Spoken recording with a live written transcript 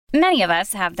Many of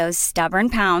us have those stubborn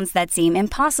pounds that seem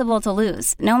impossible to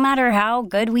lose, no matter how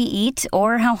good we eat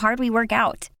or how hard we work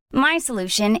out. My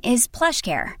solution is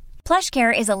PlushCare.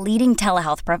 PlushCare is a leading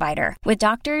telehealth provider with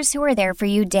doctors who are there for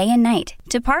you day and night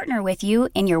to partner with you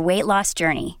in your weight loss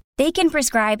journey. They can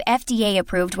prescribe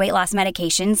FDA-approved weight loss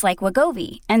medications like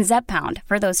Wegovy and Zepbound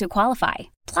for those who qualify.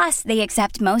 Plus, they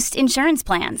accept most insurance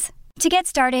plans. To get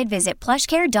started, visit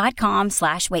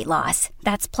plushcare.com/weightloss.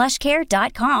 That's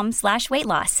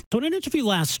plushcare.com/weightloss. So in an interview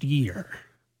last year,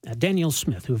 Danielle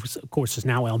Smith, who of course is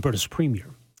now Alberta's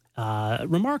premier,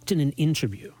 remarked in an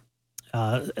interview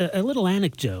a little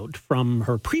anecdote from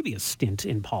her previous stint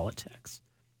in politics.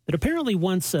 That apparently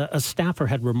once a staffer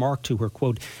had remarked to her,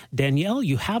 quote, "Danielle,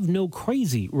 you have no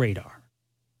crazy radar."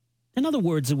 In other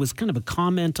words, it was kind of a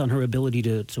comment on her ability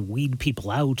to weed people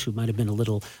out who might have been a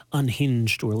little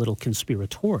unhinged or a little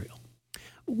conspiratorial.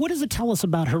 What does it tell us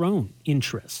about her own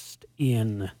interest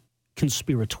in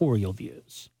conspiratorial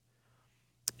views?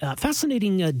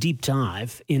 Fascinating deep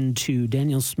dive into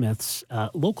Danielle Smith's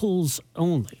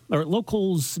locals.com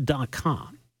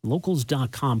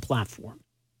platform,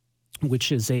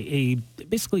 which is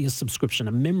basically a subscription,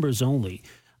 a members-only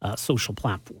social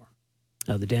platform.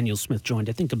 The Danielle Smith joined,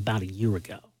 I think, about a year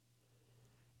ago.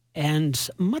 And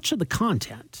much of the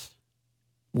content,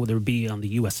 whether it be on the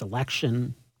U.S.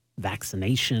 election,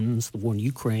 vaccinations, the war in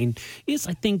Ukraine, is,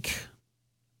 I think,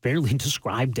 fairly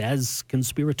described as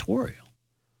conspiratorial.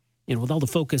 You know, with all the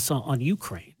focus on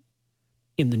Ukraine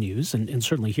in the news, and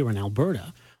certainly here in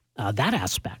Alberta, that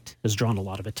aspect has drawn a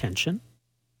lot of attention.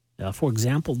 For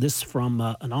example, this from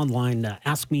an online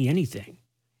Ask Me Anything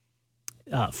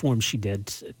form she did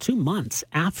 2 months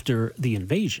after the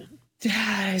invasion.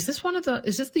 Is this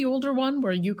the older one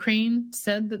where Ukraine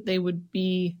said that they would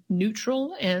be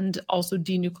neutral and also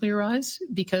denuclearize?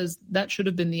 Because that should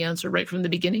have been the answer right from the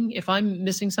beginning. If I'm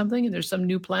missing something and there's some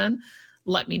new plan,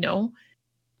 let me know.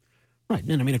 Right.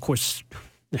 And I mean, of course,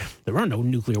 there are no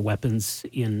nuclear weapons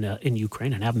in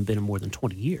Ukraine and haven't been in more than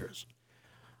 20 years.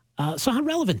 So how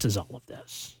relevant is all of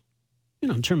this? You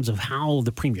know, in terms of how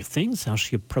the premier thinks, how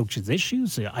she approaches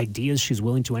issues, the ideas she's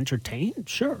willing to entertain?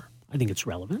 Sure, I think it's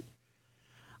relevant.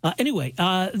 Anyway,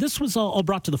 this was all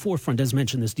brought to the forefront, as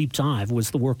mentioned. This deep dive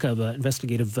was the work of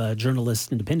investigative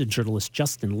independent journalist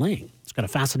Justin Ling. It's got a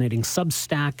fascinating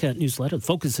Substack newsletter that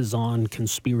focuses on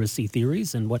conspiracy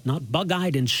theories and whatnot,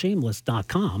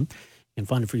 bugeyedandShameless.com. You can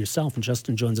find it for yourself. And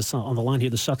Justin joins us on the line here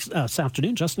this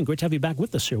afternoon. Justin, great to have you back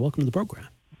with us here. Welcome to the program.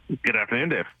 Good afternoon,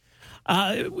 Dave.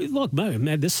 Look,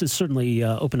 man, this has certainly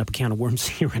opened up a can of worms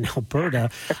here in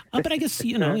Alberta. But I guess,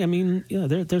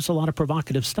 there's a lot of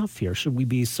provocative stuff here. Should we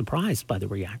be surprised by the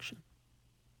reaction?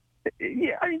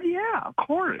 Yeah, of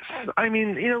course. I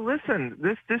mean, listen,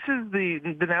 this is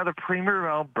now the premier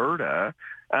of Alberta,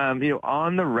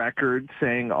 on the record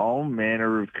saying all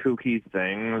manner of kooky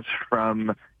things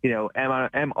from,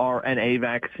 mRNA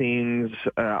vaccines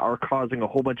are causing a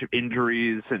whole bunch of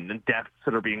injuries and deaths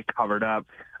that are being covered up.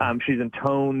 She's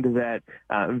intoned that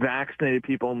vaccinated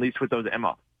people, at least with those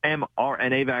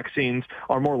mRNA vaccines,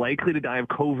 are more likely to die of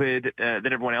COVID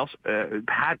than everyone else.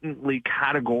 Patently,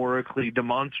 categorically,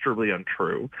 demonstrably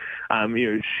untrue.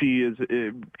 She has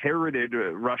parroted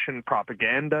Russian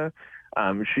propaganda.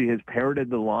 She has parroted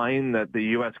the line that the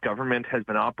U.S. government has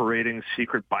been operating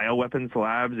secret bioweapons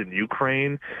labs in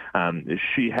Ukraine.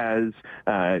 She has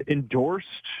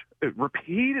endorsed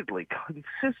repeatedly,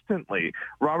 consistently,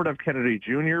 Robert F. Kennedy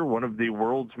Jr., one of the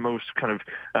world's most kind of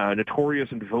notorious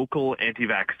and vocal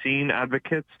anti-vaccine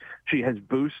advocates. She has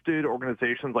boosted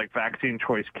organizations like Vaccine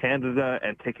Choice Canada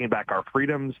and Taking Back Our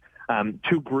Freedoms,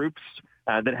 two groups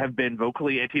that have been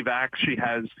vocally anti-vax. She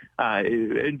has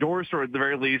endorsed, or at the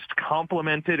very least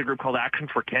complimented, a group called Action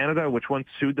for Canada, which once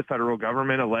sued the federal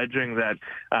government, alleging that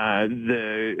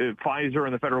the Pfizer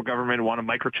and the federal government want to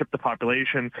microchip the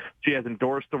population. She has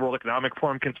endorsed the World Economic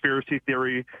Forum conspiracy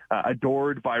theory,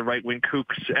 adored by right-wing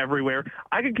kooks everywhere.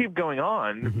 I could keep going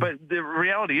on, but the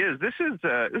reality is this is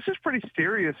pretty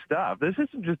serious stuff. This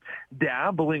isn't just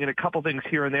dabbling in a couple things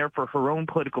here and there for her own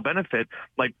political benefit,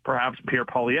 like perhaps Pierre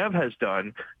Poilievre has done.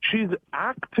 She's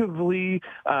actively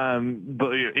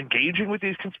engaging with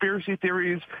these conspiracy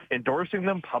theories, endorsing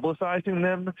them, publicizing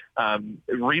them,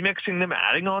 remixing them,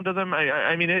 adding on to them.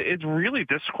 I mean, it's really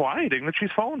disquieting that she's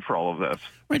fallen for all of this.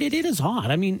 Right, it is odd.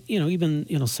 I mean, even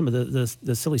some of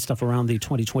the silly stuff around the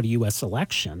 2020 U.S.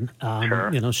 election.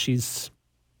 Sure. She's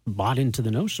bought into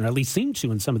the notion, or at least seemed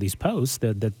to in some of these posts,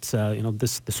 that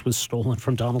this was stolen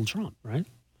from Donald Trump, right?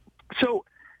 So,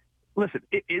 listen,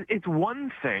 it's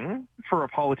one thing for a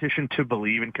politician to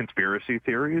believe in conspiracy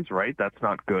theories, right? That's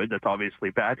not good. That's obviously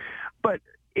bad. But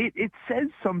it says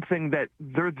something that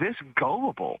they're this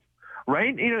gullible,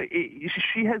 right?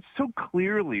 She has so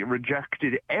clearly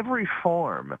rejected every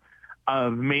form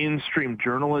of mainstream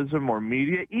journalism or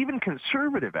media, even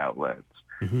conservative outlets,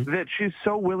 that she's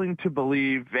so willing to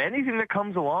believe anything that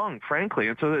comes along, frankly.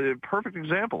 And so the perfect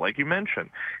example, like you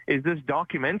mentioned, is this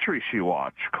documentary she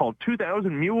watched called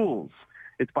 2,000 Mules.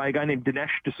 It's by a guy named Dinesh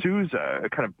D'Souza, a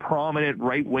kind of prominent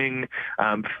right-wing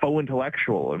faux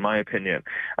intellectual, in my opinion.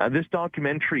 This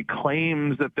documentary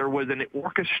claims that there was an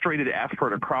orchestrated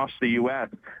effort across the U.S.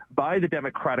 by the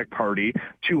Democratic Party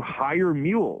to hire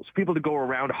mules, people to go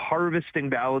around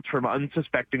harvesting ballots from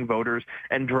unsuspecting voters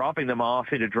and dropping them off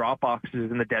into drop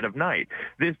boxes in the dead of night.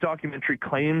 This documentary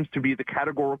claims to be the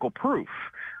categorical proof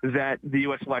that the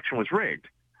U.S. election was rigged.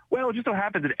 Well, it just so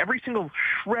happens that every single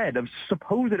shred of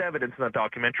supposed evidence in that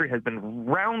documentary has been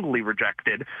roundly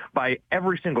rejected by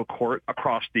every single court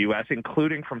across the U.S.,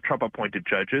 including from Trump-appointed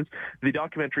judges. The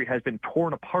documentary has been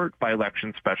torn apart by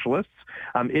election specialists.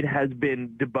 It has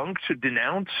been debunked,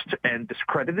 denounced, and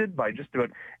discredited by just about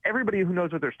everybody who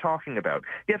knows what they're talking about.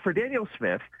 Yet for Danielle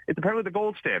Smith, it's apparently the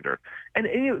gold standard. And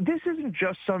this isn't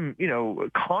just some,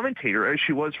 commentator, as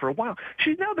she was for a while.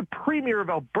 She's now the premier of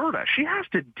Alberta. She has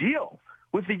to deal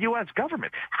with the U.S.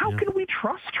 government. How can we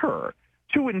trust her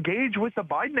to engage with the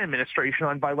Biden administration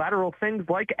on bilateral things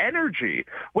like energy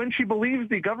when she believes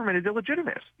the government is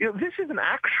illegitimate? This is an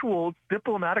actual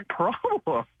diplomatic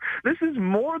problem. This is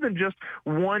more than just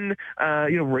one,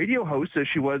 radio host, as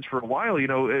she was for a while,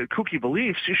 kooky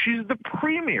beliefs. She's the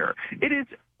premier. It is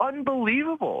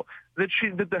unbelievable that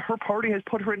her party has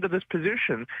put her into this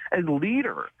position as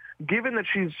leader, given that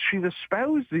she's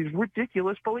espoused these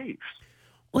ridiculous beliefs.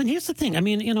 Well, and here's the thing. I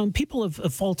mean, people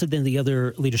have faulted then the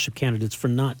other leadership candidates for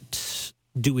not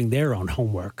doing their own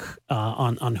homework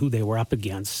on who they were up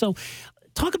against. So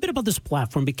talk a bit about this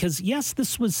platform, because, yes,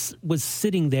 this was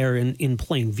sitting there in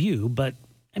plain view, but,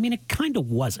 I mean, it kind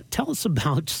of wasn't. Tell us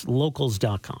about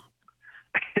locals.com.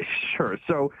 Sure.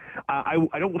 So I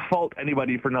don't fault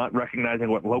anybody for not recognizing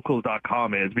what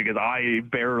locals.com is, because I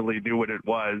barely knew what it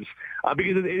was,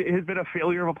 because it has been a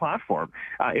failure of a platform.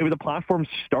 It was a platform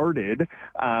started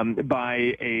by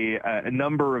a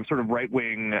number of sort of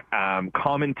right-wing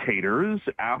commentators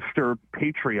after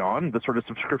Patreon, the sort of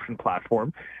subscription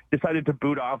platform, decided to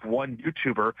boot off one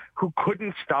YouTuber who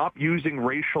couldn't stop using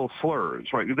racial slurs.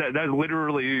 Right? That's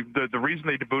literally the reason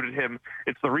they debooted him.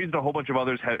 It's the reason a whole bunch of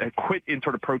others had quit in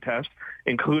sort of protest,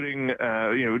 including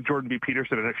Jordan B.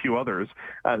 Peterson and a few others.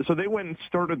 So they went and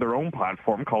started their own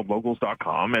platform called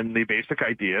locals.com, and the basic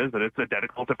idea is that it's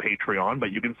identical to Patreon,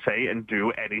 but you can say and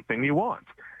do anything you want.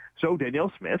 So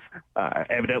Danielle Smith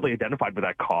evidently identified with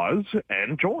that cause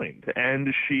and joined,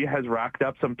 and she has racked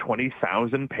up some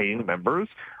 20,000 paying members.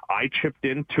 I chipped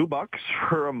in $2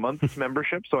 for a month's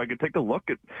membership so I could take a look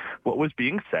at what was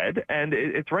being said, and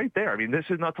it's right there. I mean, this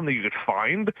is not something you could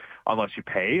find unless you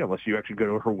pay, unless you actually go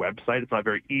to her website. It's not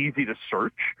very easy to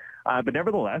search. But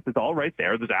nevertheless, it's all right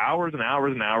there. There's hours and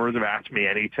hours and hours of Ask Me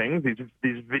Anything,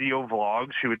 these video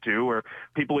vlogs she would do where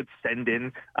people would send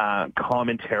in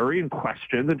commentary and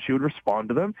questions, and she would respond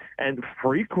to them. And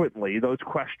frequently, those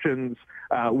questions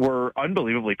were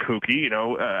unbelievably kooky,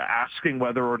 asking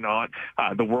whether or not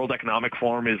the World Economic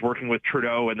Forum is working with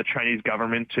Trudeau and the Chinese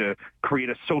government to create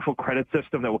a social credit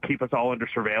system that will keep us all under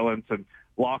surveillance and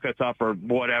lock us up or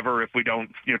whatever if we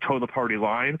don't toe the party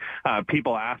line.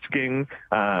 People asking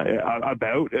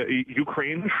about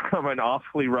Ukraine from an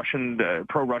awfully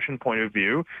pro-Russian point of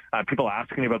view. People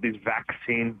asking about these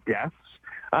vaccine deaths.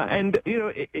 And,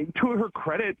 to her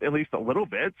credit, at least a little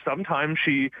bit, sometimes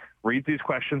she reads these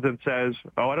questions and says,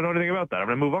 I don't know anything about that. I'm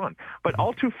going to move on. But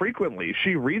all too frequently,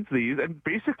 she reads these and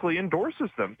basically endorses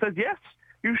them, says, yes,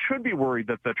 you should be worried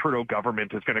that the Trudeau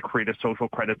government is going to create a social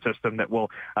credit system that will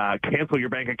cancel your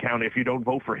bank account if you don't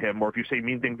vote for him or if you say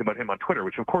mean things about him on Twitter,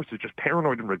 which, of course, is just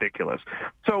paranoid and ridiculous.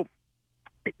 So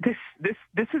this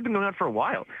has been going on for a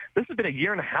while. This has been a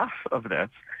year and a half of this,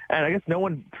 and I guess no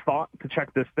one thought to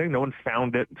check this thing. No one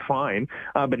found it. Fine.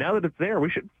 But now that it's there,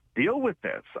 we should deal with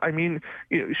this. I mean,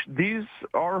 these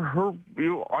are her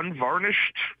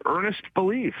unvarnished, earnest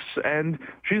beliefs, and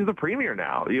she's the premier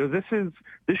now. This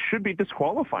should be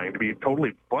disqualifying, to be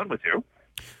totally blunt with you.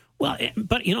 Well,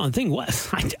 but, the thing was,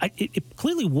 it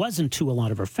clearly wasn't to a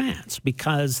lot of her fans,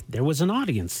 because there was an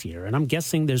audience here. And I'm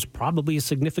guessing there's probably a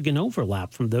significant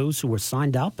overlap from those who were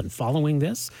signed up and following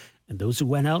this and those who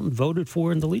went out and voted for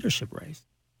her in the leadership race.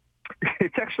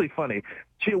 It's actually funny.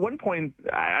 She, at one point,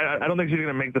 I don't think she's going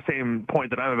to make the same point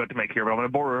that I'm about to make here, but I'm going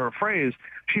to borrow her phrase.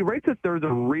 She writes that there's a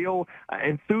real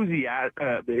enthusiasm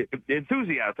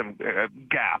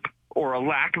gap or a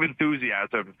lack of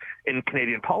enthusiasm in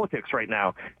Canadian politics right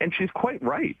now. And she's quite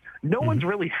right. No one's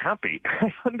really happy,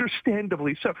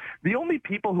 understandably so. The only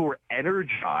people who are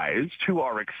energized, who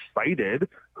are excited,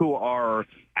 who are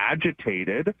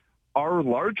agitated are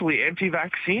largely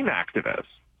anti-vaccine activists.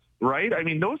 Right? I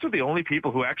mean, those are the only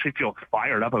people who actually feel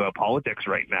fired up about politics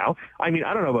right now. I mean,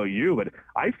 I don't know about you, but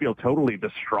I feel totally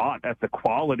distraught at the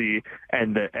quality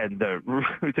and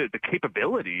the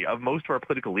capability of most of our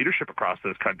political leadership across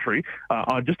this country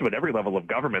on just about every level of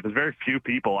government. There's very few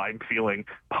people I'm feeling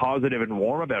positive and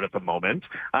warm about at the moment.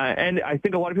 And I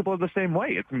think a lot of people are the same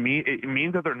way. It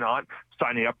means that they're not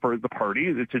signing up for the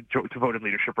party to vote in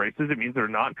leadership races. It means they're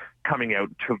not coming out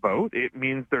to vote. It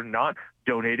means they're not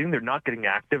donating, they're not getting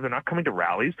active, they're not coming to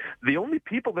rallies. The only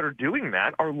people that are doing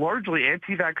that are largely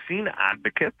anti-vaccine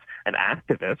advocates and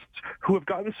activists who have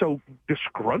gotten so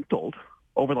disgruntled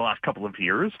over the last couple of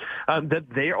years that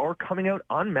they are coming out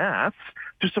en masse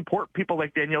to support people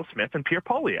like Danielle Smith and Pierre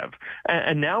Poilievre.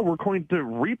 And now we're going to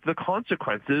reap the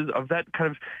consequences of that kind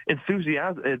of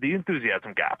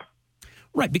enthusiasm gap.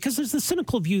 Right, because there's the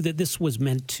cynical view that this was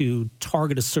meant to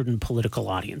target a certain political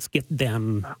audience, get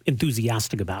them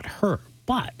enthusiastic about her.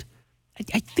 But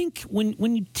I think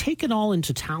when you take it all in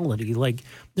totality, like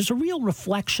there's a real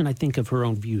reflection, I think, of her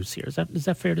own views here. Is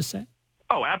that fair to say?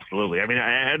 Oh, absolutely. I mean,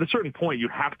 at a certain point, you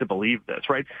have to believe this,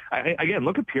 right? Again,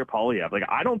 look at Pierre Poilievre. Like,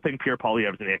 I don't think Pierre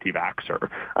Poilievre is an anti-vaxxer.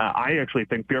 I actually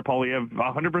think Pierre Poilievre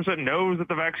 100% knows that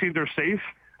the vaccines are safe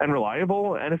and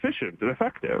reliable and efficient and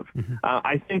effective. Mm-hmm.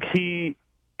 I think he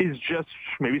is just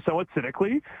maybe somewhat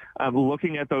cynically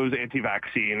looking at those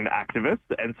anti-vaccine activists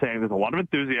and saying there's a lot of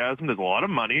enthusiasm, there's a lot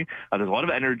of money, there's a lot of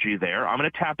energy there. I'm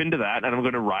going to tap into that, and I'm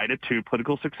going to ride it to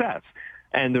political success.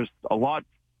 And there's a lot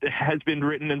has been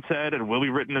written and said and will be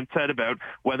written and said about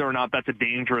whether or not that's a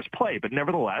dangerous play. But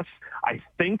nevertheless, I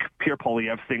think Pierre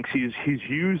Poilievre thinks he's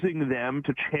using them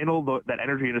to channel that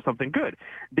energy into something good.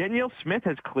 Danielle Smith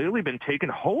has clearly been taken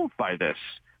hold by this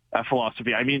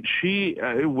philosophy. I mean, she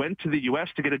went to the U.S.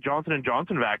 to get a Johnson &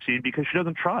 Johnson vaccine because she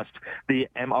doesn't trust the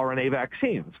mRNA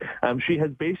vaccines. She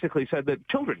has basically said that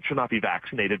children should not be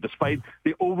vaccinated despite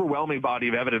the overwhelming body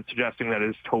of evidence suggesting that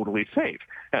it is totally safe.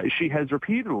 She has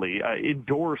repeatedly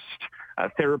endorsed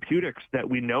therapeutics that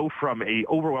we know from an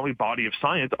overwhelming body of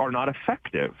science are not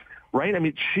effective, right? I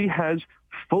mean, she has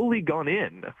fully gone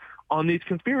in on these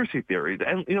conspiracy theories.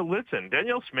 And, listen,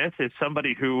 Danielle Smith is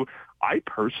somebody who I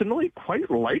personally quite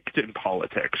liked in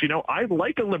politics. I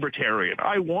like a libertarian.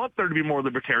 I want there to be more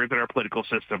libertarians in our political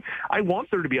system. I want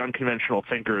there to be unconventional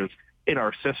thinkers in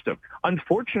our system.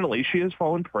 Unfortunately, she has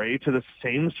fallen prey to the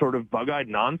same sort of bug-eyed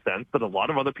nonsense that a lot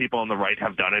of other people on the right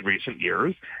have done in recent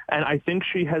years. And I think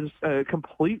she has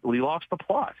completely lost the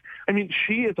plot. I mean,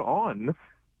 she is on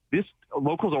this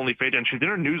Locals Only page, and she's in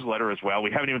her newsletter as well. We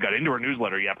haven't even got into her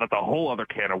newsletter yet, but that's a whole other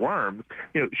can of worms.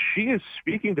 She is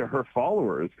speaking to her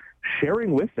followers,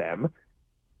 sharing with them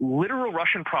literal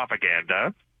Russian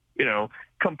propaganda,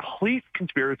 complete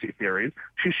conspiracy theories.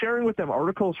 She's sharing with them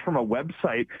articles from a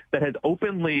website that has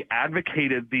openly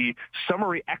advocated the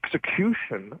summary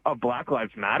execution of Black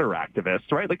Lives Matter activists,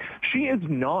 right? Like, she is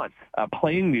not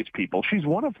playing these people. She's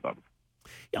one of them.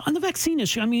 Yeah, on the vaccine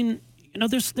issue, I mean,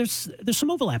 there's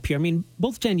some overlap here. I mean,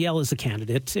 both Danielle is a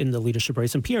candidate in the leadership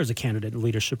race and Pierre is a candidate in the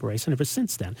leadership race. And ever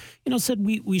since then, said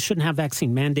we shouldn't have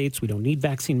vaccine mandates. We don't need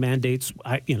vaccine mandates.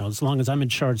 As long as I'm in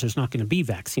charge, there's not going to be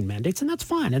vaccine mandates. And that's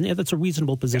fine. And that's a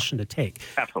reasonable position to take.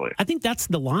 Absolutely. I think that's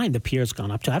the line that Pierre's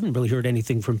gone up to. I haven't really heard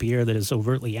anything from Pierre that is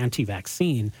overtly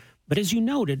anti-vaccine. But as you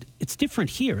noted, it's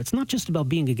different here. It's not just about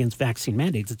being against vaccine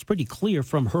mandates. It's pretty clear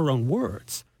from her own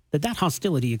words that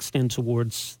hostility extends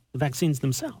towards the vaccines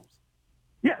themselves.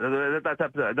 Yeah, that's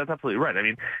absolutely right. I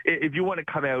mean, if you want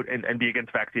to come out and be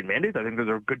against vaccine mandates, I think there's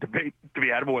a good debate to be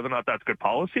had about whether or not that's good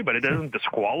policy, but it doesn't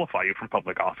disqualify you from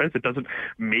public office. It doesn't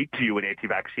make you an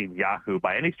anti-vaccine yahoo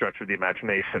by any stretch of the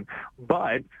imagination.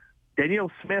 But Danielle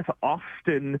Smith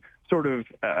often sort of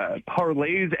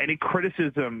parlays any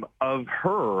criticism of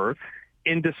her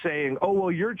into saying, oh,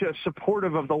 well, you're just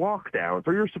supportive of the lockdowns,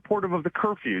 or you're supportive of the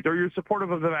curfews, or you're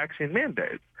supportive of the vaccine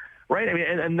mandates. Right? I mean,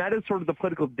 and that is sort of the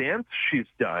political dance she's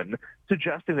done,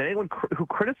 suggesting that anyone who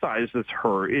criticizes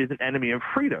her is an enemy of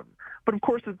freedom. But of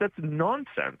course, that's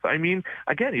nonsense. I mean,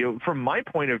 again, from my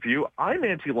point of view, I'm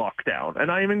anti-lockdown,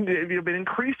 and I'm been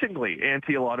increasingly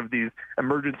anti a lot of these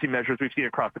emergency measures we've seen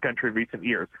across the country in recent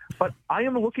years. But I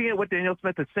am looking at what Danielle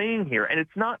Smith is saying here, and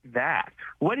it's not that.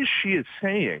 What she is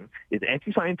saying is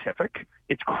anti-scientific.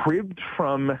 It's cribbed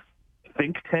from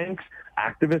think tanks,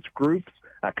 activist groups,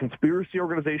 conspiracy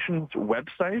organizations'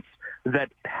 websites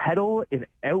that peddle in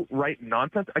outright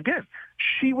nonsense. Again,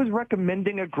 she was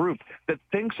recommending a group that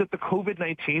thinks that the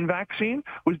COVID-19 vaccine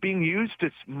was being used to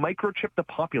microchip the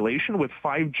population with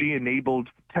 5G-enabled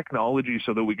technology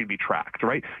so that we could be tracked,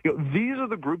 right? These are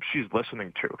the groups she's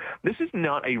listening to. This is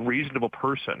not a reasonable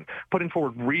person putting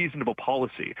forward reasonable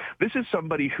policy. This is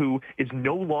somebody who is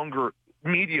no longer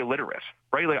media literate,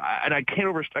 right? And I can't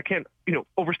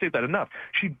overstate that enough.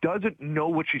 She doesn't know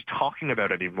what she's talking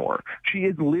about anymore. She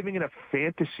is living in a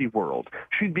fantasy world.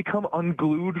 She's become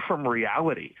unglued from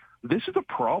reality. This is a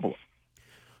problem.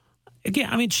 Again,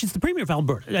 I mean, she's the Premier of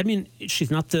Alberta. I mean,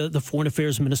 she's not the Foreign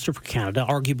Affairs Minister for Canada.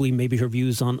 Arguably, maybe her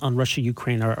views on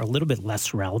Russia-Ukraine are a little bit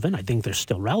less relevant. I think they're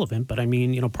still relevant. But, I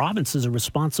mean, provinces are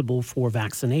responsible for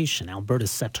vaccination.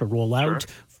 Alberta's set to roll out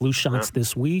flu shots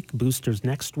this week, boosters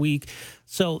next week.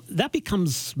 So that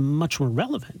becomes much more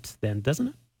relevant then, doesn't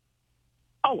it?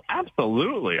 Oh,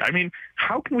 absolutely. I mean,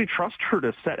 how can we trust her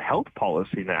to set health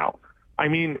policy now? I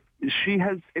mean, she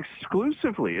has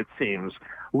exclusively, it seems,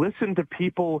 listened to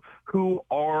people who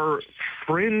are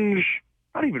fringe,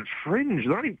 not even fringe,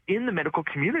 they're not even in the medical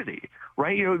community,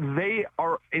 right? They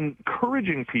are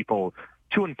encouraging people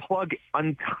to unplug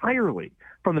entirely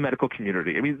from the medical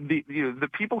community. I mean, the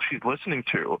people she's listening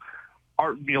to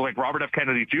are, like Robert F.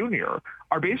 Kennedy Jr.,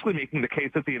 are basically making the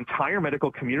case that the entire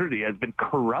medical community has been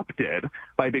corrupted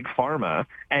by Big Pharma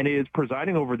and is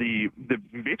presiding over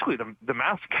basically the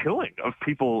mass killing of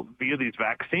people via these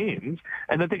vaccines,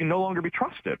 and that they can no longer be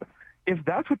trusted. If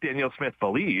that's what Danielle Smith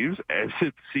believes, as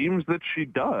it seems that she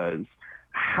does,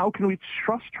 how can we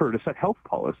trust her to set health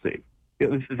policy?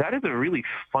 That is a really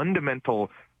fundamental,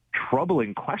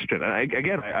 troubling question. And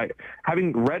I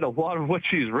having read a lot of what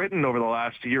she's written over the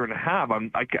last year and a half,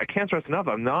 I can't stress enough,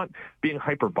 I'm not being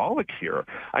hyperbolic here.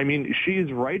 I mean,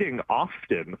 she's writing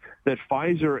often that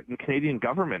Pfizer and Canadian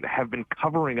government have been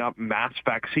covering up mass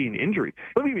vaccine injuries.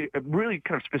 Let me give you a really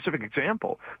kind of specific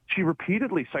example. She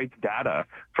repeatedly cites data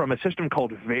from a system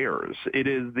called VAERS. It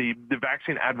is the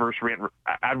vaccine adverse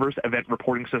event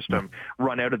reporting system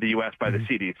run out of the U.S. by the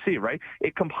CDC, right?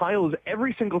 It compiles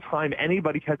every single time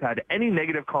anybody has had any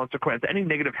negative consequence, any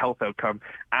negative health outcome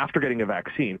after getting a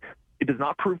vaccine. It does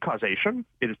not prove causation.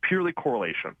 It is purely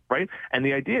correlation, right? And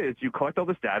the idea is you collect all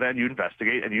this data and you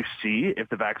investigate and you see if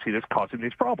the vaccine is causing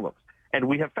these problems. And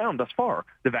we have found thus far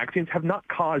the vaccines have not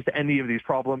caused any of these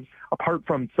problems apart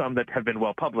from some that have been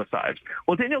well publicized.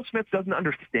 Well, Danielle Smith doesn't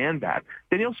understand that.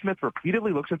 Danielle Smith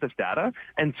repeatedly looks at this data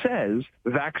and says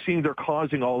vaccines are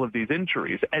causing all of these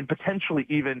injuries and potentially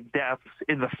even deaths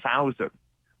in the thousands.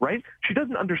 Right? She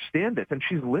doesn't understand this, and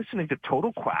she's listening to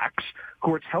total quacks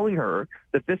who are telling her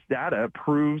that this data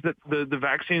proves that the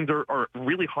vaccines are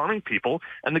really harming people,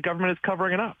 and the government is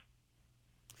covering it up.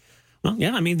 Well,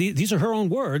 yeah, I mean, these are her own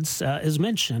words, as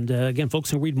mentioned. Again,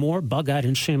 folks can read more,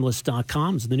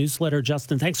 bugeyedandShameless.com is the newsletter.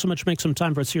 Justin, thanks so much for making some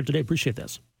time for us here today. Appreciate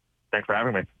this. Thanks for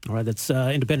having me. All right, that's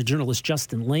independent journalist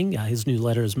Justin Ling. His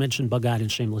newsletter is mentioned,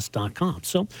 bugeyedandShameless.com.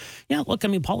 So, yeah, look, I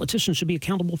mean, politicians should be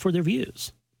accountable for their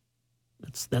views.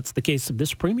 That's the case of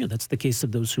this premier. That's the case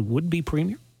of those who would be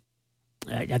premier.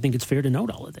 I think it's fair to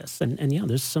note all of this. And yeah,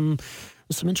 there's some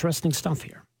interesting stuff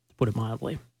here, to put it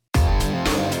mildly.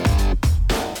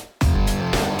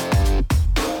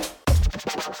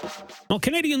 Well,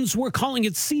 Canadians were calling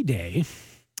it C-Day,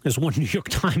 as one New York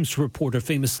Times reporter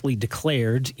famously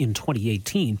declared in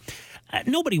 2018.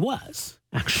 Nobody was,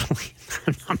 actually.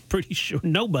 I'm pretty sure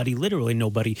literally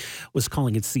nobody was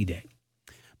calling it C-Day.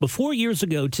 But 4 years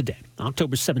ago today,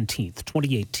 October 17th,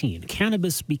 2018,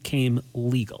 cannabis became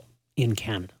legal in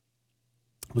Canada.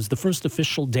 It was the first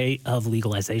official day of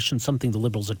legalization, something the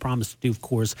Liberals had promised to do, of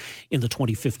course, in the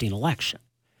 2015 election.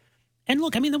 And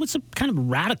look, I mean, that was a kind of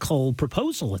radical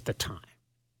proposal at the time.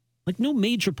 Like, no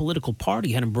major political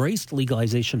party had embraced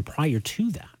legalization prior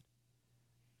to that.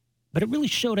 But it really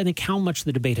showed, I think, how much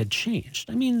the debate had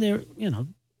changed. I mean, there,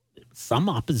 some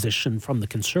opposition from the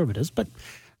Conservatives, but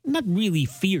not really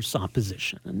fierce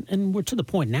opposition. And we're to the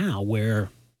point now where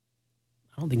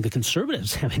I don't think the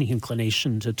Conservatives have any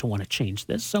inclination to want to change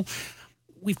this. So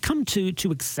we've come to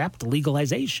accept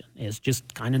legalization as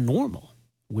just kind of normal,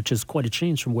 which is quite a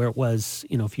change from where it was,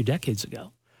 a few decades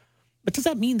ago. But does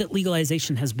that mean that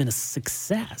legalization has been a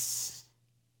success?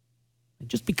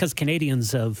 Just because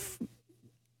Canadians have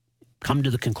come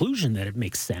to the conclusion that it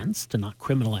makes sense to not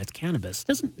criminalize cannabis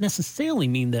doesn't necessarily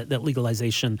mean that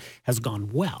legalization has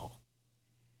gone well.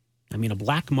 I mean, a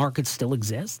black market still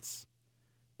exists.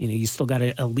 You still got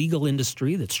a legal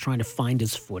industry that's trying to find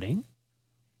its footing.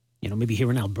 Maybe here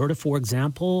in Alberta, for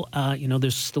example,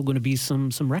 there's still going to be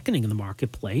some reckoning in the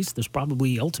marketplace. There's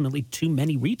probably ultimately too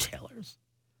many retailers.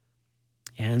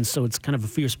 And so it's kind of a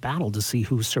fierce battle to see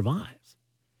who survives.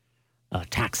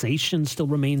 Taxation still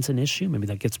remains an issue. Maybe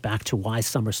that gets back to why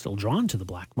some are still drawn to the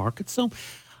black market. So,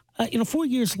 4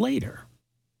 years later,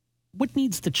 what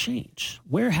needs to change?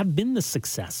 Where have been the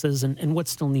successes and what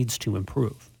still needs to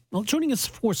improve? Well, joining us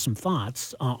for some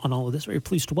thoughts on all of this, very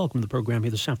pleased to welcome to the program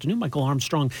here this afternoon, Michael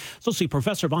Armstrong, Associate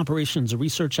Professor of Operations and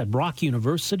Research at Brock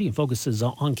University and focuses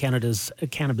on Canada's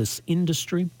cannabis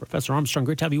industry. Professor Armstrong,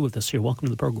 great to have you with us here. Welcome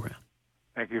to the program.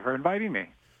 Thank you for inviting me.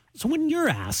 So when you're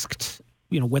asked,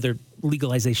 whether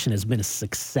legalization has been a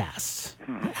success,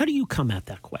 how do you come at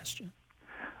that question?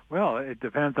 Well, it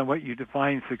depends on what you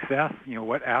define success,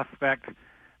 what aspect.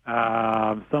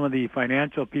 Some of the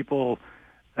financial people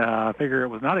figure it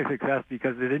was not a success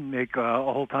because they didn't make a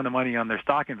whole ton of money on their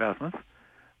stock investments.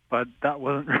 But that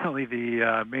wasn't really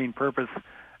the main purpose,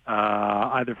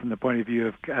 either from the point of view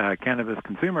of cannabis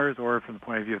consumers or from the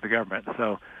point of view of the government.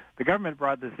 So the government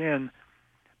brought this in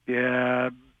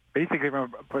basically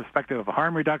from a perspective of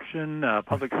harm reduction,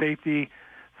 public safety,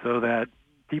 so that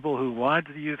people who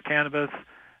wanted to use cannabis,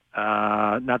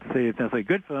 not to say it's necessarily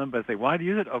good for them, but if they wanted to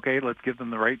use it, okay, let's give them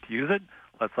the right to use it.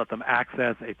 Let's let them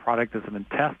access a product that's been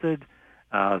tested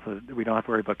so that we don't have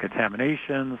to worry about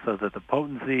contamination, so that the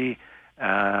potency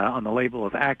on the label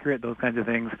is accurate, those kinds of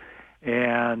things.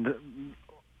 And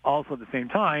also at the same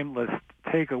time, let's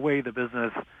take away the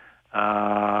business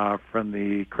from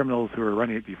the criminals who were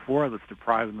running it before. Let's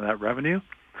deprive them of that revenue.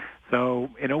 So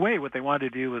in a way, what they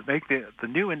wanted to do was make the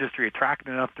new industry attractive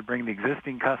enough to bring the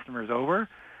existing customers over,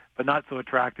 but not so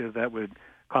attractive that would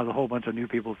cause a whole bunch of new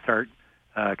people to start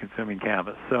consuming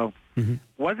cannabis. So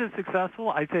was it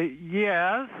successful? I'd say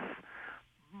yes,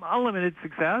 a limited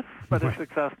success, but a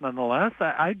success nonetheless.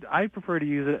 I prefer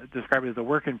to describe it as a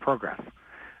work in progress.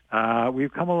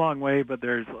 We've come a long way, but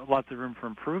there's lots of room for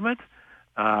improvement.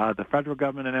 The federal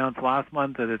government announced last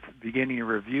month that it's beginning a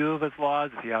review of its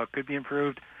laws to see how it could be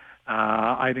improved.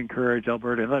 I'd encourage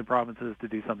Alberta and other provinces to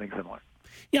do something similar.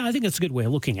 Yeah, I think that's a good way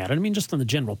of looking at it. I mean, just on the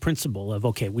general principle of,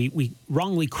 okay, we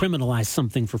wrongly criminalized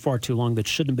something for far too long that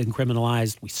shouldn't have been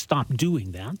criminalized. We stopped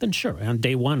doing that. Then sure, on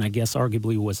day one, I guess,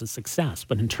 arguably was a success.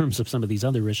 But in terms of some of these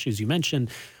other issues you mentioned,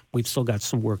 we've still got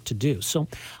some work to do. So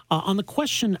on the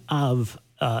question of,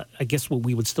 I guess what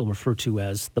we would still refer to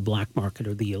as the black market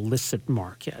or the illicit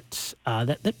market,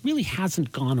 that really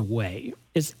hasn't gone away.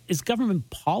 Is government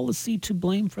policy to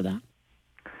blame for that?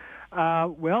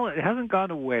 Well, it hasn't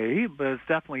gone away, but it's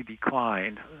definitely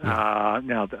declined.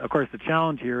 Now, of course, the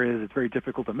challenge here is it's very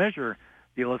difficult to measure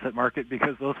the illicit market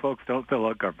because those folks don't fill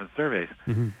out government surveys.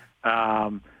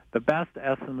 The best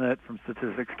estimate from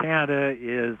Statistics Canada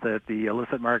is that the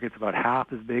illicit market's about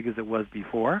half as big as it was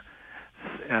before.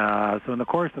 So in the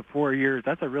course of 4 years,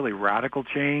 that's a really radical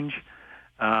change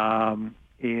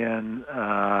in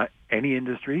any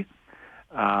industry.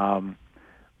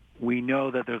 We know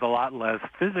that there's a lot less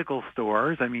physical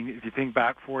stores. I mean, if you think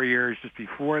back 4 years just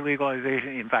before legalization,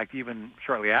 in fact, even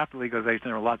shortly after legalization,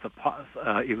 there were lots of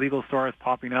illegal stores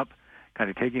popping up, kind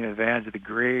of taking advantage of the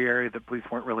gray area that police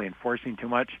weren't really enforcing too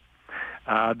much.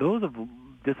 Those have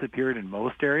disappeared in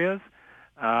most areas,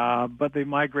 but they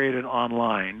migrated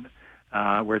online,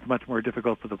 where it's much more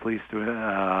difficult for the police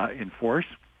to enforce.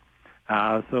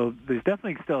 So they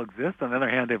definitely still exist. On the other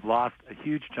hand, they've lost a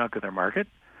huge chunk of their market.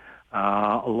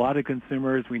 A lot of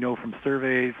consumers, we know from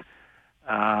surveys,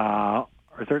 are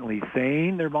certainly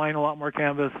saying they're buying a lot more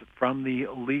cannabis from the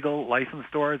legal licensed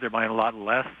stores. They're buying a lot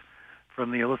less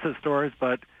from the illicit stores,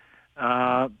 but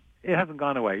it hasn't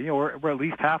gone away. We're at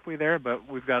least halfway there, but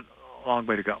we've got a long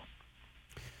way to go.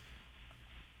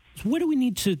 So where do we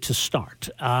need to start?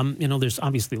 There's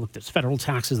obviously, there's federal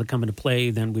taxes that come into play.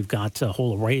 Then we've got a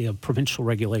whole array of provincial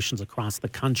regulations across the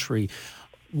country.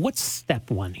 What's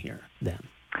step one here then?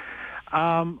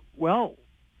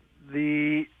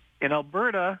 In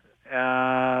Alberta,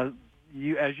 as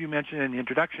you mentioned in the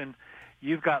introduction,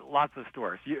 you've got lots of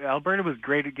stores. Alberta was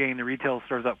great at getting the retail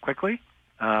stores up quickly,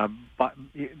 but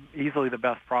easily the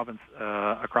best province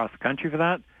across the country for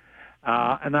that.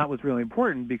 And that was really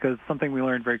important because something we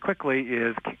learned very quickly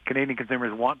is Canadian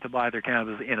consumers want to buy their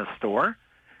cannabis in a store.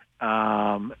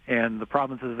 And the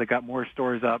provinces that got more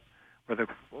stores up were the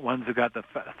ones who got the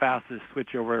fastest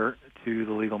switch over to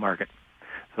the legal market.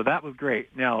 So that was great.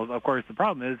 Now, of course, the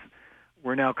problem is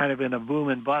we're now kind of in a boom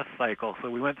and bust cycle. So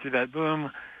we went through that boom,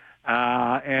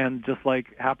 and just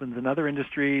like happens in other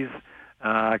industries,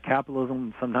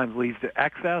 capitalism sometimes leads to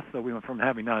excess. So we went from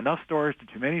having not enough stores to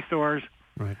too many stores.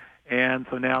 Right. And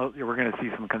so now we're going to see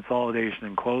some consolidation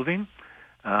and closing,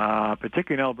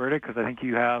 particularly in Alberta, because I think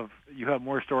you have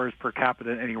more stores per capita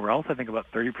than anywhere else. I think about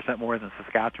 30% more than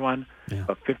Saskatchewan,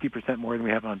 about 50% more than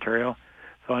we have in Ontario.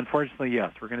 So unfortunately,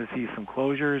 yes, we're going to see some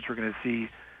closures. We're going to see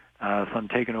some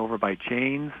taken over by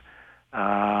chains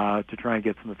to try and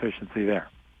get some efficiency there.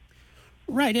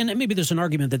 Right, and maybe there's an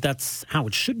argument that that's how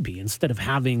it should be. Instead of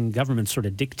having government sort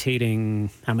of dictating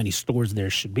how many stores there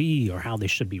should be or how they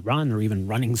should be run or even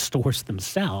running stores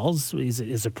themselves,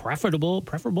 is it preferable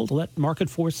to let market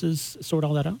forces sort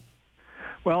all that out?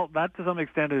 Well, that to some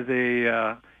extent is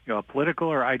a political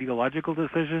or ideological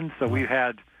decision. So we've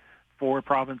had 4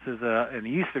 provinces in the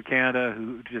east of Canada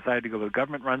who decided to go with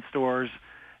government-run stores.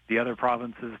 The other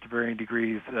provinces, to varying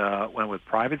degrees, went with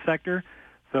private sector.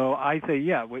 So I say,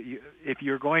 if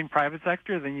you're going private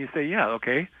sector, then you say,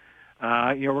 okay,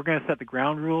 we're going to set the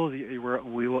ground rules.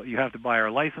 You have to buy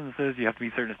our licenses. You have to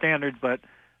meet certain standards, but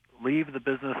leave the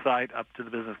business side up to the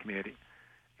business community,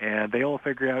 and they will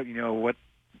figure out,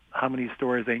 how many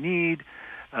stores they need.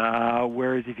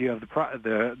 Whereas if you have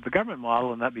the government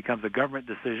model, and that becomes a government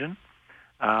decision,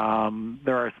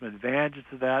 there are some advantages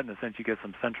to that. In a sense, you get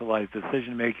some centralized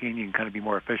decision making. You can kind of be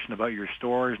more efficient about your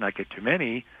stores, not get too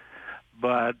many.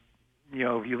 But,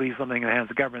 if you leave something in the hands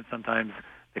of government, sometimes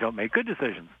they don't make good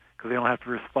decisions because they don't have to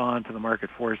respond to the market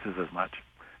forces as much.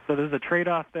 So there's a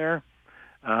trade-off there.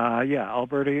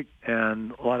 Alberta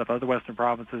and a lot of other Western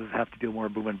provinces have to deal more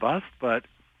boom and bust, but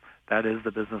that is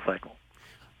the business cycle.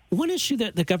 One issue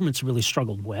that the government's really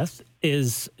struggled with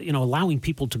is, allowing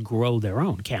people to grow their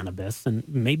own cannabis. And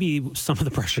maybe some of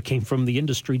the pressure came from the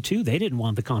industry, too. They didn't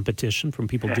want the competition from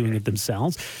people doing it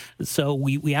themselves. So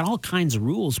we had all kinds of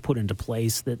rules put into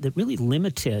place that really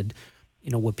limited,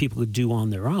 what people could do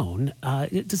on their own.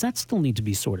 Does that still need to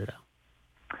be sorted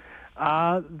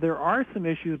out? There are some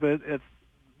issues, but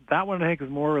that one, I think, is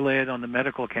more related on the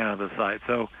medical cannabis side.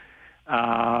 So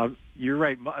you're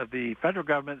right. The federal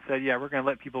government said, we're going to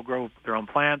let people grow their own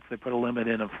plants. They put a limit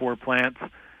in of 4 plants.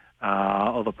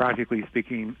 Although practically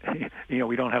speaking,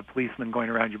 we don't have policemen going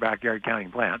around your backyard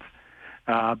counting plants.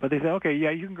 But they said, okay,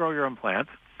 you can grow your own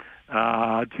plants.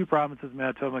 2 provinces,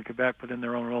 Manitoba and Quebec, put in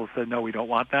their own rules, said, no, we don't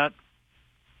want that.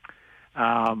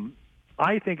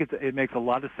 I think it makes a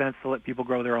lot of sense to let people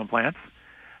grow their own plants.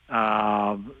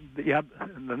 The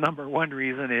number one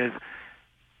reason is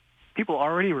people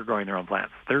already were growing their own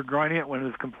plants. They're growing it when it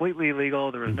was completely illegal.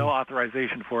 There was no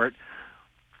authorization for it.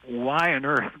 Why on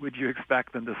earth would you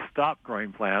expect them to stop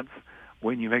growing plants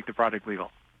when you make the product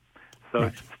legal? So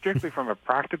strictly from a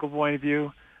practical point of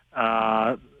view,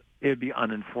 it'd be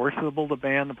unenforceable to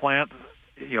ban the plant.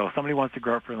 Somebody wants to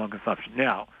grow it for their own consumption.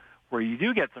 Now, where you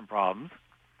do get some problems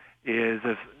is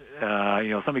if,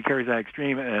 somebody carries that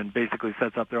extreme and basically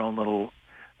sets up their own little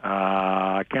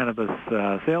cannabis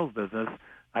sales business,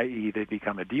 i.e. they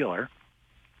become a dealer.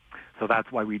 So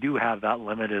that's why we do have that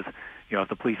limit is, if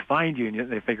the police find you and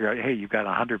they figure out, hey, you've got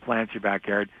 100 plants in your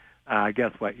backyard,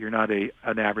 guess what? You're not an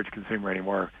average consumer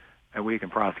anymore, and we can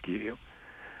prosecute you.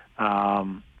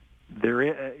 There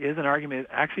is an argument,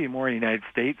 actually more in the United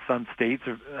States. Some states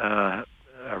are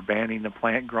banning the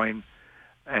plant growing,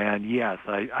 and yes,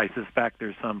 I suspect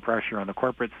there's some pressure on the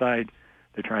corporate side.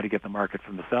 They're trying to get the market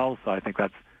for themselves, so I think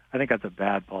that's a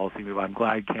bad policy move. I'm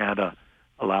glad Canada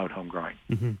allowed home growing.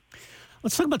 Mm-hmm.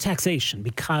 Let's talk about taxation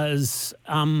because,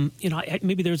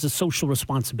 maybe there's a social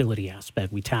responsibility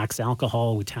aspect. We tax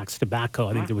alcohol, we tax tobacco.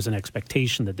 I think there was an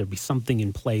expectation that there'd be something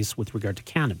in place with regard to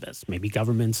cannabis. Maybe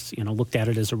governments, looked at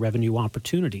it as a revenue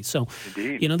opportunity. So,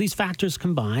 Indeed. These factors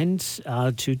combined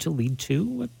to lead to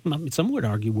what some would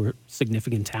argue were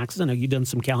significant taxes. I know you've done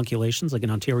some calculations, like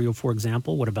in Ontario, for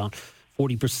example. What about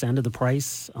 40% of the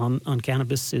price on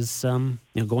cannabis is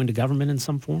going to government in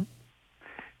some form?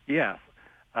 Yes.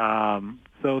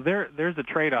 So there's a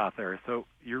trade-off there. So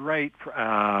you're right.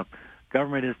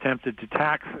 Government is tempted to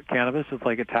tax cannabis just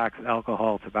like it taxes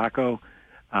alcohol, tobacco.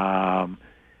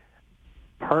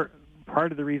 Part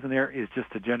of the reason there is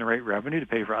just to generate revenue to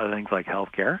pay for other things like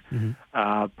health care.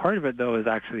 Mm-hmm. Part of it, though, is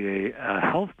actually a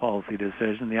health policy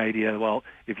decision. The idea,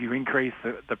 if you increase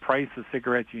the price of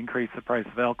cigarettes, you increase the price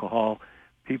of alcohol,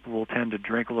 people will tend to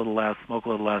drink a little less, smoke a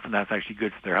little less, and that's actually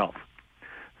good for their health.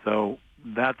 So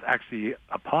that's actually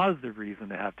a positive reason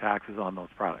to have taxes on those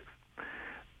products.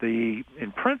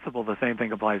 In principle, the same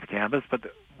thing applies to cannabis, but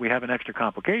we have an extra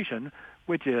complication,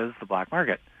 which is the black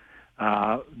market.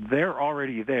 They're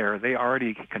already there. They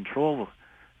already control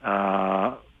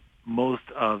most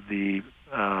of the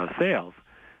sales.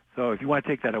 So if you want to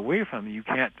take that away from them, you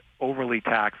can't overly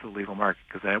tax the legal market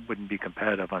because that wouldn't be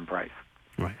competitive on price.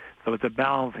 Right. So it's a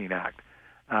balancing act.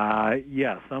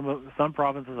 Some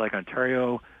provinces like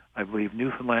Ontario, I believe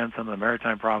Newfoundland, some of the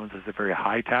maritime provinces have very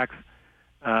high tax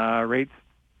rates.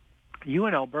 You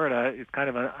in Alberta is kind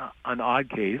of an odd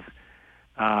case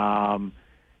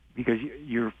because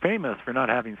you're famous for not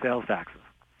having sales taxes.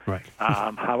 Right.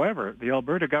 However, the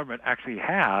Alberta government actually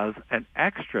has an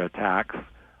extra tax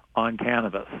on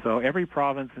cannabis. So every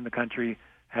province in the country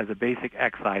has a basic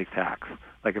excise tax.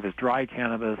 Like if it's dry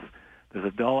cannabis,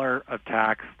 there's $1 of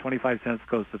tax, 25 cents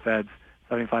goes to feds,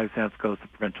 75 cents goes to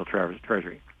provincial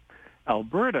treasury.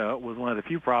 Alberta was one of the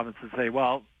few provinces to say,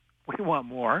 well, we want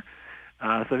more.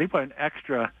 So they put an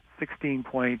extra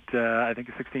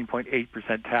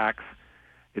 16.8% tax.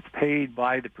 It's paid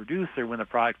by the producer when the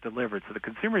product's delivered. So the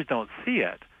consumers don't see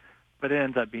it, but it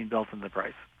ends up being built into the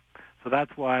price. So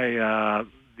that's why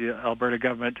the Alberta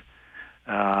government,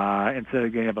 instead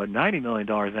of getting about $90 million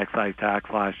in excise tax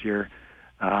last year,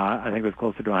 I think it was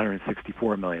closer to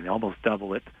 $164 million. They almost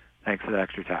double it thanks to the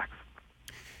extra tax.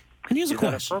 And here's a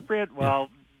question. Is that appropriate? Well,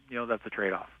 that's a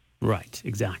trade-off. Right,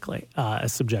 exactly. A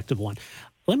subjective one.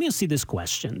 Let me ask you this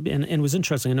question, and it was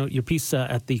interesting. I know your piece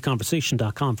at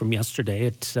theconversation.com from yesterday,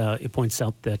 it points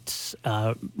out that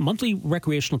monthly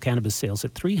recreational cannabis sales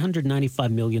at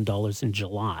 $395 million in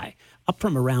July, up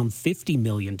from around $50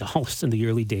 million in the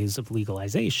early days of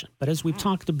legalization. But as we've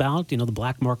talked about, the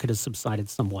black market has subsided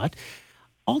somewhat.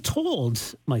 All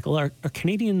told, Michael, are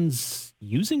Canadians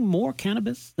using more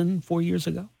cannabis than 4 years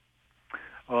ago?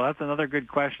 Well, that's another good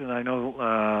question I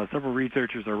know several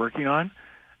researchers are working on.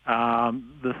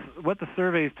 What the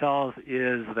surveys tell us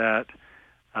is that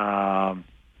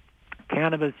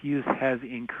cannabis use has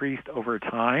increased over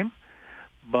time,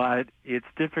 but it's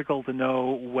difficult to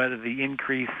know whether the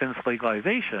increase since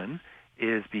legalization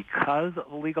is because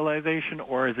of legalization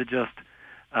or is it just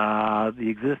the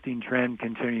existing trend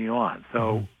continuing on.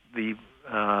 So the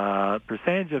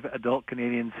percentage of adult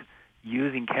Canadians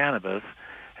using cannabis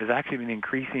has actually been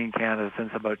increasing in Canada since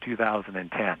about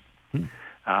 2010.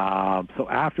 So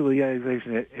after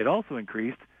legalization, it also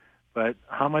increased, but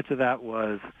how much of that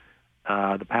was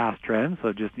the past trend,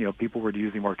 so just, people were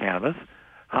using more cannabis?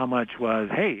 How much was,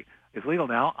 hey, it's legal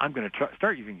now, I'm going to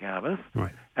start using cannabis?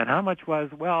 Right. And how much was,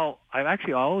 well, I've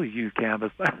actually always used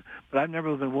cannabis, but I've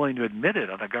never been willing to admit it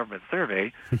on a government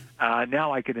survey.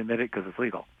 Now I can admit it because it's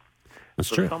legal. That's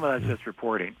so true. Some of that's just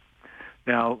reporting.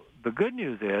 Now, the good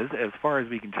news is, as far as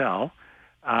we can tell,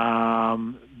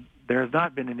 there has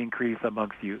not been an increase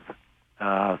amongst youth.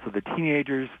 So the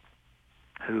teenagers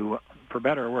who, for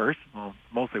better or worse, well,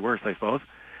 mostly worse, I suppose,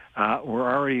 were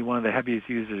already one of the heaviest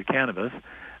users of cannabis.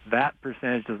 That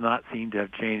percentage does not seem to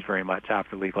have changed very much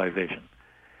after legalization.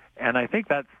 And I think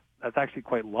that's actually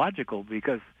quite logical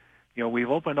because, we've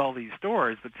opened all these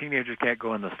stores, but teenagers can't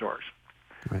go in the stores.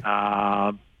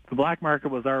 Right. The black market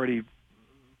was already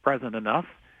present enough.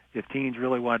 If teens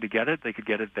really wanted to get it, they could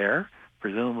get it there.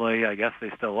 Presumably, I guess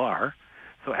they still are.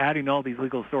 So adding all these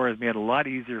legal stores made it a lot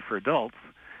easier for adults,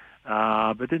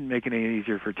 but didn't make it any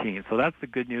easier for teens. So that's the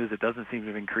good news. It doesn't seem to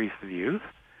have increased for the youth.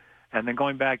 And then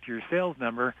going back to your sales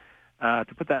number, to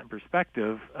put that in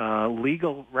perspective,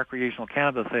 legal recreational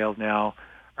cannabis sales now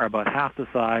are about half the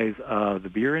size of the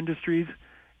beer industries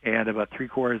and about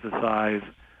three-quarters the size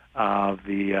of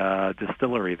the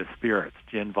distillery, the spirits,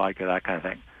 gin, vodka, that kind of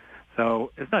thing.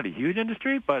 So it's not a huge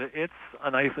industry, but it's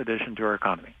a nice addition to our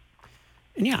economy.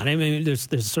 And yeah, I mean, there's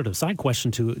sort of a side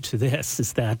question to this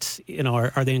is that,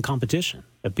 are they in competition?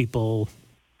 That people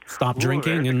stopped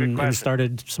drinking and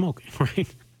started smoking,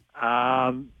 right?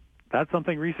 That's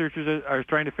something researchers are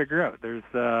trying to figure out. There's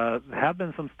have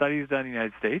been some studies done in the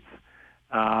United States,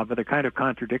 but they're kind of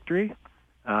contradictory.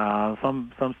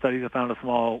 Some studies have found a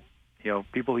small,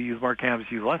 people who use more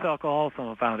cannabis use less alcohol. Some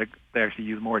have found that they actually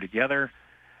use more together.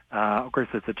 Of course,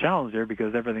 it's a challenge there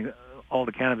because all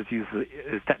the cannabis use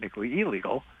is technically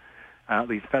illegal, at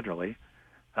least federally.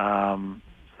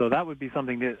 So that would be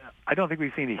something that I don't think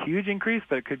we've seen a huge increase,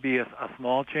 but it could be a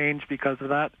small change because of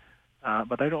that.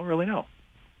 But I don't really know.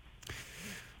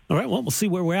 All right, well, we'll see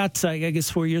where we're at, I guess,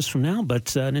 4 years from now.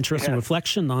 But an interesting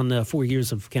reflection on 4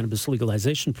 years of cannabis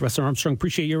legalization. Professor Armstrong,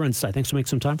 appreciate your insight. Thanks for making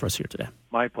some time for us here today.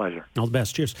 My pleasure. All the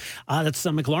best. Cheers. That's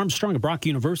Michael Armstrong of Brock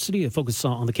University, a focus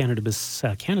on the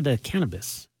Canada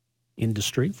cannabis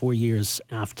industry 4 years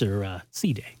after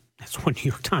C-Day. That's what New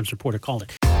York Times reporter called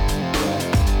it.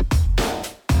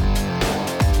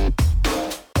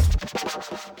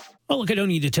 Well, look, I don't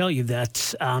need to tell you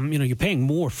that, you're paying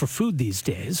more for food these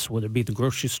days, whether it be at the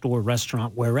grocery store,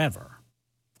 restaurant, wherever.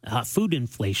 Food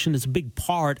inflation is a big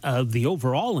part of the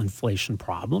overall inflation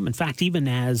problem. In fact, even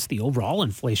as the overall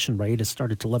inflation rate has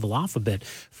started to level off a bit,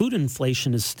 food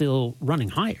inflation is still running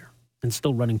higher and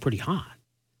still running pretty high.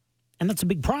 And that's a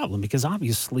big problem because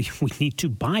obviously we need to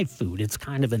buy food. It's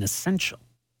kind of an essential.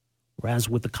 Whereas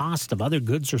with the cost of other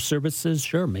goods or services,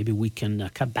 sure, maybe we can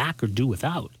cut back or do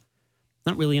without.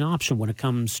 Not really an option when it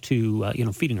comes to,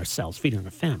 feeding ourselves, feeding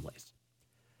our families.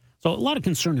 So a lot of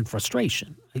concern and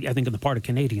frustration, I think, on the part of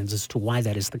Canadians as to why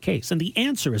that is the case. And the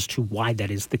answer as to why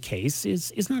that is the case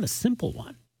is not a simple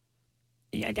one.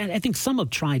 I think some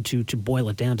have tried to boil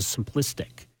it down to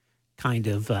simplistic kind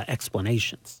of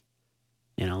explanations.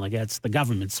 You know, like it's the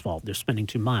government's fault, they're spending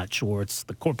too much, or it's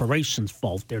the corporation's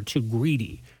fault, they're too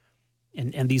greedy,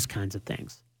 and these kinds of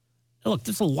things. Look,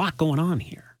 there's a lot going on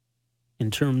here in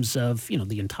terms of, you know,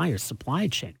 the entire supply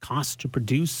chain, cost to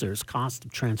producers, cost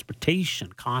of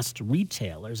transportation, cost to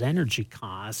retailers, energy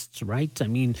costs, right? I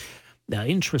mean, the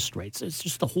interest rates. It's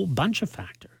just a whole bunch of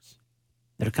factors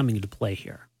that are coming into play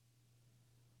here.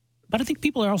 But I think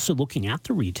people are also looking at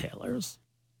the retailers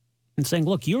and saying,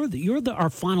 look, you're our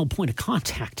final point of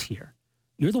contact here.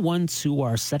 You're the ones who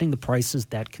are setting the prices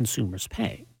that consumers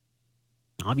pay.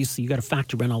 Obviously, you got to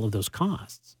factor in all of those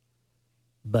costs.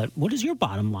 But what does your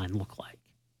bottom line look like?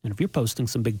 And if you're posting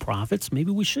some big profits,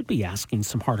 maybe we should be asking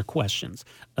some harder questions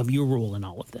of your role in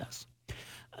all of this.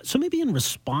 So maybe in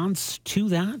response to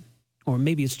that, or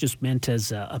maybe it's just meant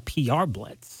as a PR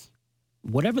blitz,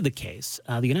 whatever the case,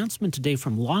 the announcement today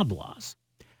from Loblaws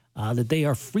that they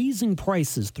are freezing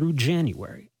prices through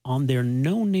January on their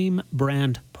no-name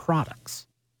brand products.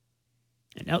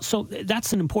 Now, so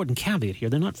that's an important caveat here.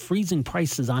 They're not freezing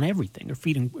prices on everything.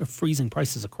 They're freezing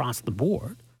prices across the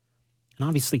board. And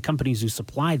obviously, companies who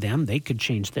supply them, they could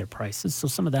change their prices. So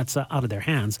some of that's out of their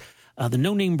hands. The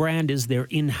no-name brand is their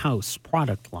in-house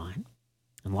product line.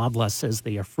 And Loblaws says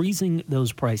they are freezing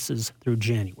those prices through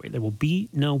January. There will be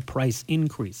no price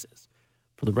increases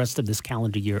for the rest of this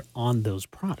calendar year on those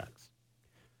products.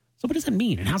 So what does that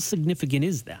mean? And how significant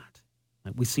is that?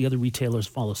 We see other retailers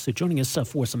follow suit. Joining us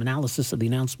for some analysis of the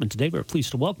announcement today, we're pleased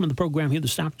to welcome in the program here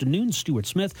this afternoon Stuart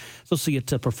Smith,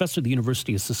 Associate Professor at the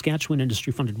University of Saskatchewan,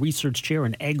 Industry-Funded Research Chair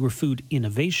in Agri-Food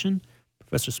Innovation.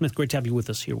 Professor Smith, great to have you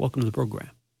with us here. Welcome to the program.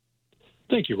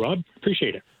 Thank you, Rob.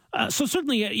 Appreciate it. So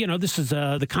certainly, you know, this is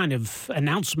the kind of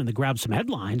announcement that grabs some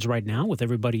headlines right now with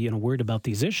everybody, you know, worried about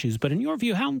these issues. But in your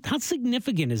view, how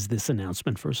significant is this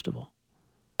announcement, first of all?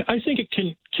 I think it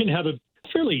can have a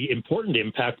fairly important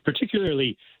impact,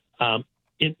 particularly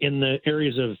in the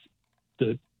areas of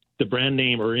the brand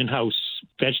name or in-house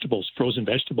vegetables, frozen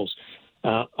vegetables.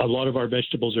 A lot of our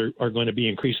vegetables are going to be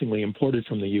increasingly imported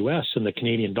from the U.S. and the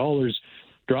Canadian dollar's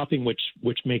dropping, which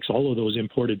makes all of those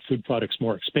imported food products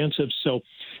more expensive. So,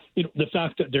 you know, the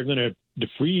fact that they're going to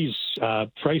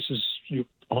defreeze prices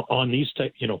on these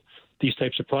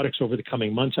types of products over the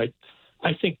coming months,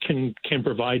 I think can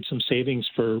provide some savings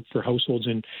for households,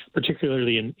 and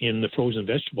particularly in the frozen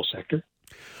vegetable sector.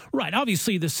 Right.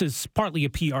 Obviously, this is partly a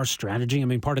PR strategy. I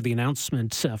mean, part of the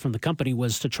announcement from the company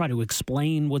was to try to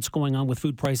explain what's going on with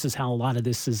food prices, how a lot of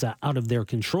this is out of their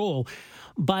control.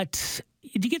 But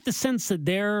do you get the sense that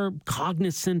they're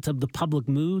cognizant of the public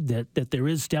mood, that there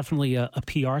is definitely a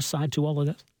PR side to all of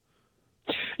this?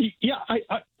 Yeah,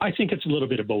 I think it's a little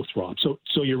bit of both, Rob.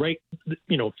 So you're right.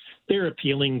 You know, they're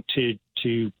appealing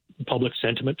to public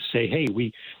sentiment to say, hey,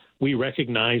 we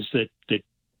recognize that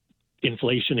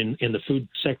inflation in the food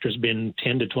sector has been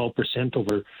 10 to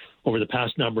 12% over the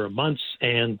past number of months,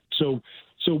 and so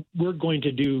we're going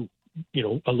to do, you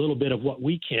know, a little bit of what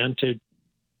we can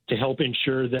to help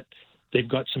ensure that they've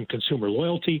got some consumer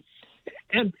loyalty.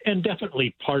 And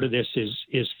definitely part of this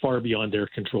is far beyond their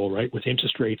control, right? With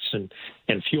interest rates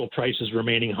and fuel prices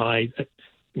remaining high,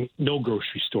 no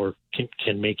grocery store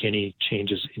can make any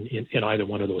changes in either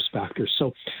one of those factors.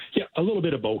 So, yeah, a little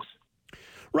bit of both.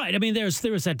 Right. I mean, there is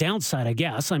that downside, I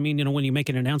guess. I mean, you know, when you make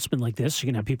an announcement like this, you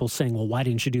can have people saying, well, why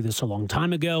didn't you do this a long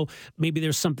time ago? Maybe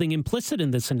there's something implicit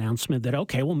in this announcement that,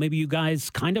 okay, well, maybe you guys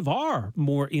kind of are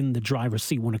more in the driver's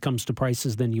seat when it comes to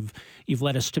prices than you've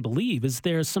led us to believe. Is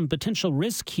there some potential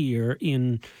risk here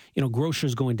in, you know,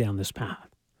 grocers going down this path?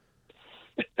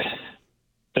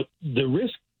 The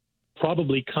risk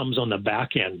probably comes on the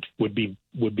back end, would be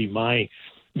my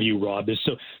view, Rob, is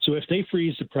so if they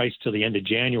freeze the price till the end of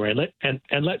January,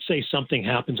 and let's say something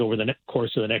happens over the course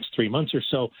of the next 3 months or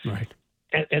so, right?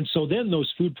 And so then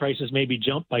those food prices maybe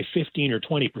jump by 15 or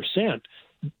 20%,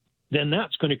 then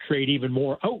that's going to create even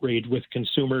more outrage with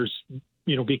consumers,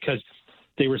 you know, because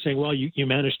they were saying, well, you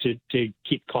managed to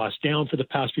keep costs down for the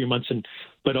past few months,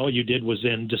 but all you did was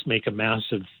then just make a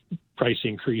massive price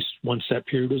increase once that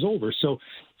period was over. So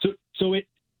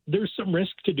there's some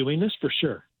risk to doing this for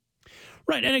sure.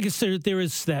 Right, and I guess there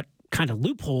is that kind of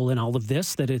loophole in all of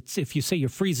this, that it's, if you say you're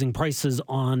freezing prices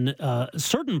on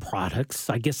certain products,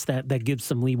 I guess that gives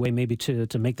some leeway maybe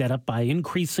to make that up by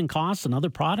increasing costs on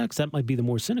other products. That might be the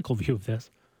more cynical view of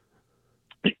this.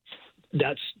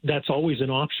 That's always an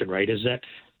option, right? Is that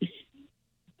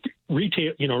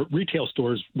retail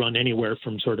stores run anywhere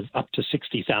from sort of up to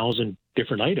 60,000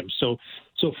 different items. So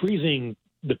freezing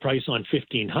the price on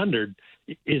 1,500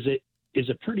 is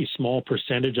a pretty small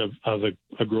percentage of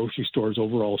a grocery store's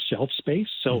overall shelf space.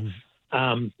 So,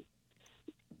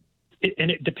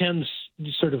 it depends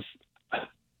sort of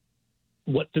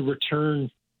what the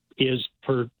return is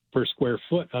per square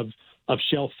foot of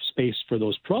shelf space for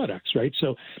those products, right?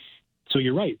 So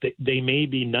you're right. They may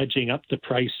be nudging up the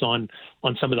price on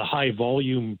some of the high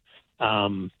volume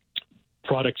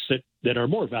products that are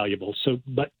more valuable. So,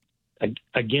 but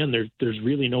again, there's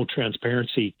really no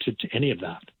transparency to any of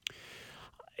that.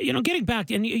 Getting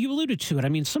back, and you alluded to it, I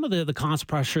mean, some of the cost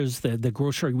pressures that the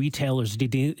grocery retailers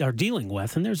are dealing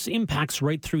with, and there's impacts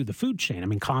right through the food chain. I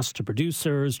mean, cost to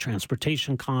producers,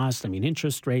 transportation costs, I mean,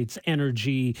 interest rates,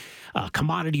 energy,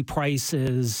 commodity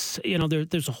prices.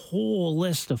 There's a whole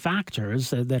list of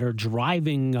factors that are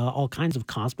driving all kinds of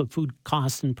costs, but food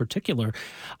costs in particular,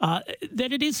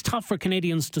 that it is tough for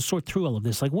Canadians to sort through all of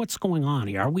this. Like, what's going on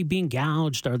here? Are we being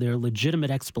gouged? Are there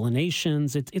legitimate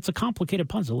explanations? It's a complicated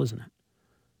puzzle, isn't it?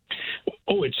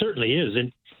 Oh, it certainly is,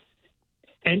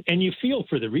 and you feel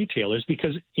for the retailers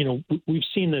because we've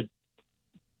seen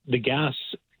the gas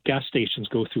stations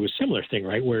go through a similar thing,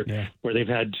 right? Where they've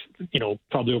had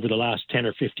probably over the last 10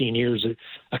 or 15 years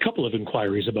a couple of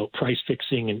inquiries about price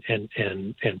fixing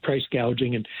and price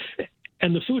gouging,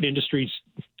 and the food industry's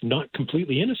not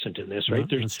completely innocent in this, right?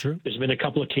 That's true. There's been a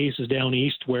couple of cases down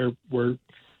east where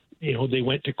they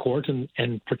went to court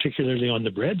and particularly on the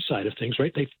bread side of things,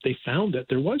 right? They found that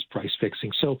there was price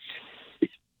fixing. So,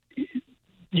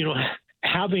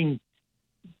 having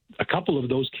a couple of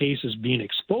those cases being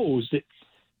exposed,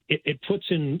 it puts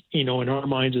in our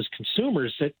minds as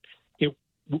consumers that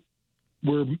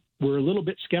we're a little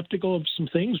bit skeptical of some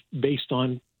things based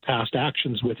on past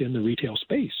actions within the retail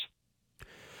space.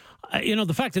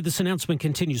 The fact that this announcement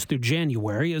continues through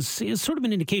January is sort of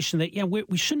an indication that,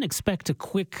 we shouldn't expect a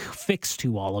quick fix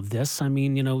to all of this. I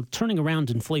mean, turning around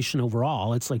inflation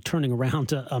overall, it's like turning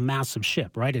around a massive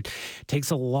ship, right? It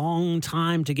takes a long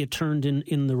time to get turned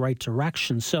in the right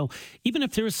direction. So even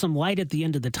if there is some light at the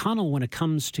end of the tunnel when it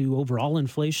comes to overall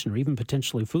inflation or even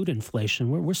potentially food inflation,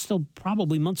 we're still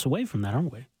probably months away from that,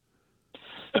 aren't we?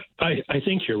 I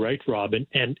think you're right, Rob.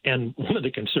 And one of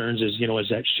the concerns is, as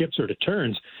that ship sort of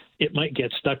turns, it might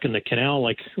get stuck in the canal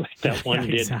like that one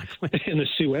did in the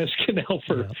Suez Canal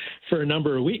for a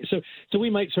number of weeks. So we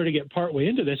might sort of get partway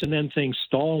into this and then things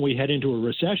stall and we head into a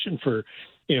recession for,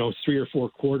 3 or 4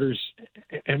 quarters.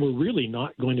 And we're really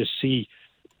not going to see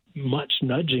much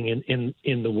nudging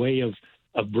in the way of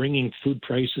bringing food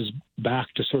prices back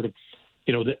to sort of,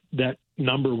 that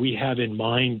number we have in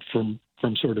mind from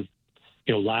sort of,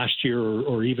 last year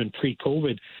or even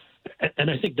pre-COVID. And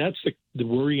I think that's the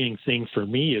worrying thing for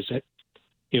me is that,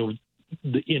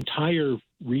 the entire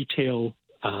retail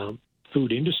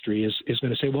food industry is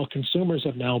going to say, well, consumers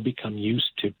have now become used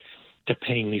to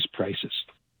paying these prices.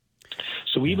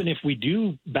 So even if we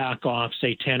do back off,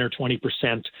 say, 10 or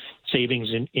 20% savings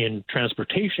in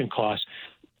transportation costs,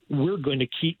 we're going to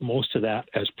keep most of that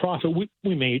as profit. We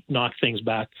may knock things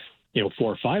back 4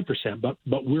 or 5%, but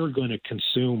we're going to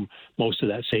consume most of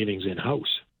that savings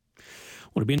in-house.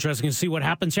 Well, it'd be interesting to see what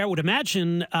happens here. I would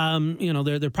imagine, there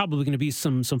are probably going to be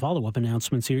some follow-up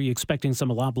announcements here. Are you expecting some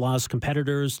of Loblaw's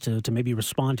competitors to maybe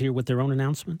respond here with their own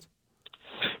announcements?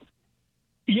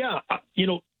 Yeah,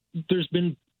 there's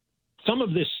been some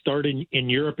of this starting in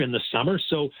Europe in the summer,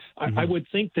 so I would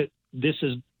think that this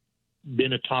has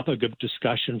been a topic of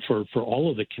discussion for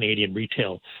all of the Canadian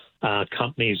retail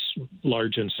companies,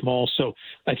 large and small. So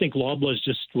I think Loblaws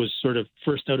just was sort of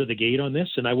first out of the gate on this,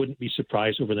 and I wouldn't be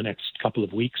surprised over the next couple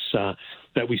of weeks that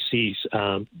we see,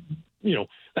 at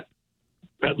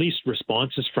least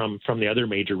responses from the other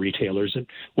major retailers, and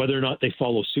whether or not they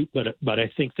follow suit. But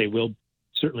I think they will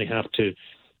certainly have to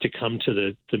come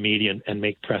to the media and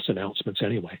make press announcements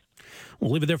anyway. We'll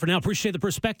leave it there for now. Appreciate the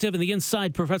perspective and the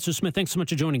insight. Professor Smith, thanks so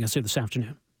much for joining us here this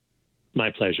afternoon.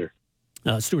 My pleasure.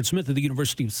 Stuart Smith of the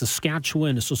University of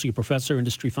Saskatchewan, Associate Professor,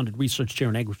 Industry-Funded Research Chair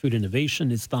in Agri-Food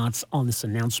Innovation. His thoughts on this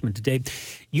announcement today.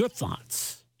 Your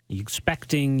thoughts? Are you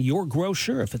expecting your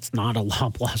grocer, if it's not a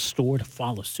Loblaw store, to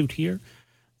follow suit here?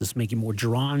 Does this make you more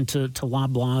drawn to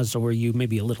Loblaws, or are you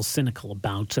maybe a little cynical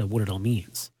about what it all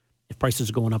means? If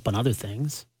prices are going up on other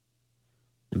things,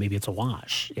 then maybe it's a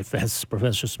wash. If, as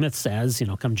Professor Smith says,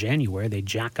 come January, they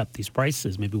jack up these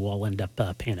prices, maybe we'll all end up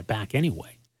paying it back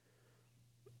anyway.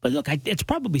 But look, it's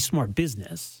probably smart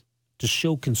business to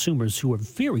show consumers who are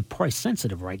very price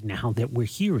sensitive right now that we're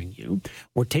hearing you,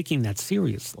 we're taking that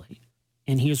seriously,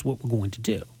 and here's what we're going to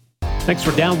do. Thanks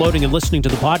for downloading and listening to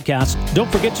the podcast.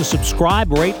 Don't forget to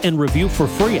subscribe, rate, and review for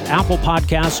free at Apple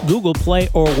Podcasts, Google Play,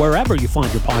 or wherever you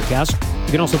find your podcast.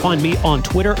 You can also find me on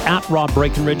Twitter at Rob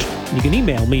Breckenridge, and you can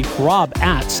email me,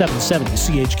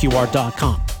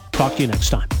 rob@770chqr.com. Talk to you next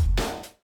time.